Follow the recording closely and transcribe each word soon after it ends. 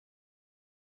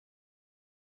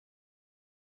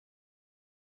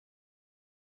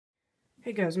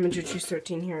Hey guys,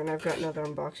 Ninja13 here, and I've got another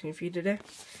unboxing for you today.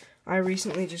 I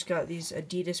recently just got these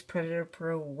Adidas Predator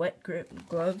Pro wet grip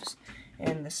gloves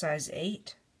in the size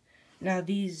 8. Now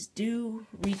these do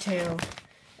retail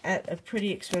at a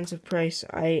pretty expensive price.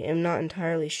 I am not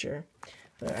entirely sure,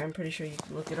 but I'm pretty sure you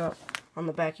can look it up. On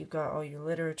the back you've got all your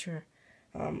literature,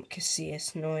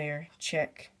 Casillas, Neuer,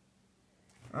 Czech,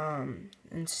 and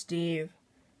Steve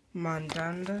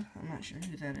Mandanda. I'm not sure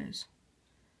who that is,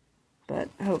 but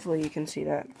hopefully you can see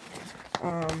that.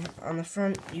 On the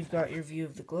front, you've got your view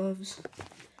of the gloves,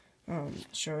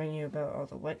 showing you about all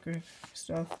the wet grip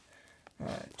stuff,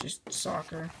 just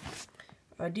soccer,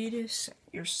 Adidas,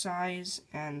 your size,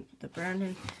 and the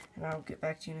branding, and I'll get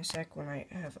back to you in a sec when I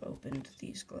have opened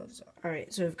these gloves up.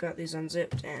 Alright, so I've got these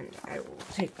unzipped, and I will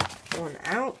take one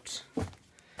out,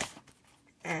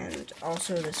 and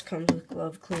also this comes with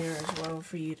glove cleaner as well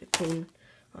for you to clean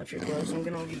off your gloves. I'm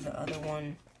going to leave the other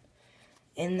one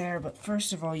in there, but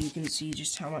first of all, you can see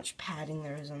just how much padding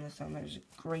there is on the thumb. There's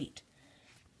a great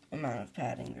amount of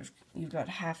padding. You've got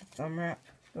half a thumb wrap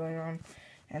going on,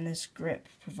 and this grip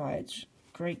provides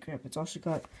great grip. It's also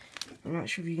got, I'm not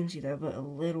sure if you can see that, but a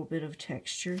little bit of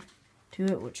texture to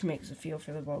it, which makes the feel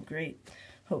for the ball great.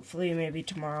 Hopefully, maybe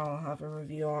tomorrow I'll have a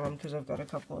review on them, because I've got a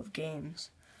couple of games.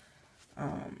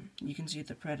 You can see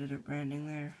the Predator branding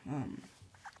there,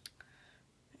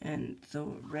 and the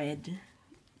red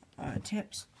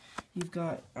tips. You've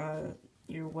got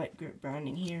your wet grip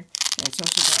branding here, and it's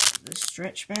also got the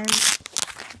stretch band,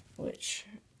 which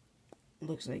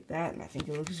looks like that, and I think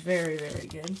it looks very, very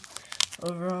good.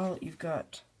 Overall, you've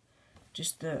got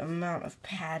just the amount of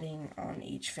padding on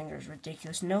each finger is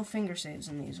ridiculous. No finger saves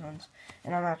in these ones,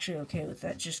 and I'm actually okay with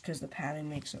that just because the padding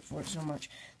makes up for it so much.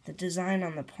 The design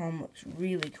on the palm looks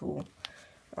really cool.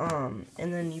 And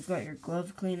then you've got your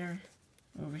glove cleaner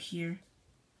over here.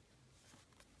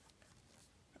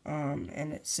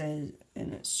 And it says,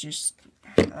 and it's just,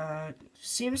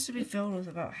 seems to be filled with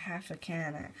about half a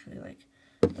can, actually, like,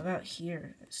 about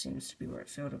here, it seems to be where it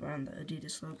filled around the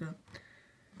Adidas logo.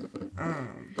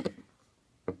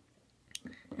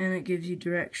 And it gives you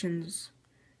directions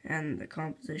and the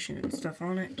composition and stuff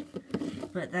on it.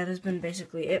 But that has been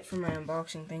basically it for my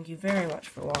unboxing. Thank you very much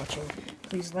for watching.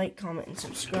 Please like, comment, and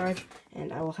subscribe,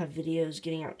 and I will have videos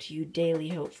getting out to you daily,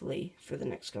 hopefully, for the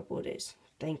next couple of days.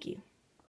 Thank you.